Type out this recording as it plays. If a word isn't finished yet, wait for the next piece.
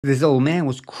This old man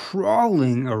was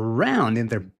crawling around in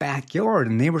their backyard,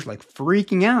 and neighbors like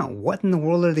freaking out. What in the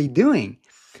world are they doing?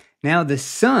 Now, the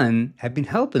son had been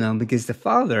helping them because the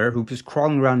father, who was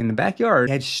crawling around in the backyard,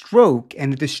 had stroke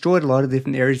and it destroyed a lot of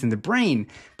different areas in the brain.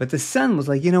 But the son was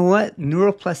like, you know what?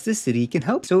 Neuroplasticity can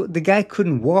help. So the guy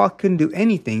couldn't walk, couldn't do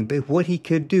anything, but what he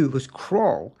could do was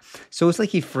crawl. So it's like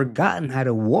he'd forgotten how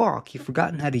to walk. He'd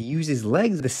forgotten how to use his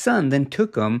legs. The son then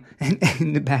took him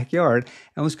in the backyard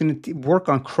and was going to work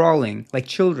on crawling like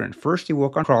children. First, he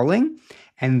worked on crawling.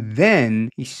 And then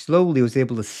he slowly was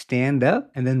able to stand up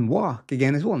and then walk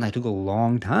again as well. And that took a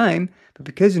long time, but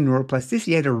because of neuroplasticity,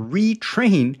 he had to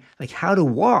retrain like how to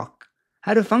walk,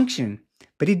 how to function.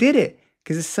 But he did it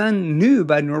because his son knew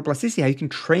about neuroplasticity, how you can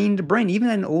train the brain, even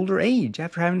at an older age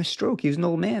after having a stroke. He was an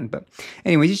old man. But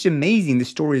anyway, it's just amazing the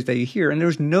stories that you hear. And there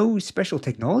was no special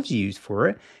technology used for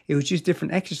it. It was just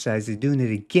different exercises, doing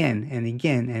it again and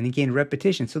again and again,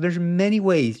 repetition. So there's many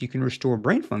ways you can restore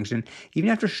brain function,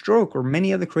 even after stroke or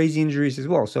many other crazy injuries as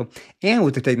well. So, and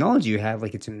with the technology you have,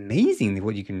 like, it's amazing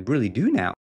what you can really do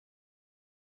now.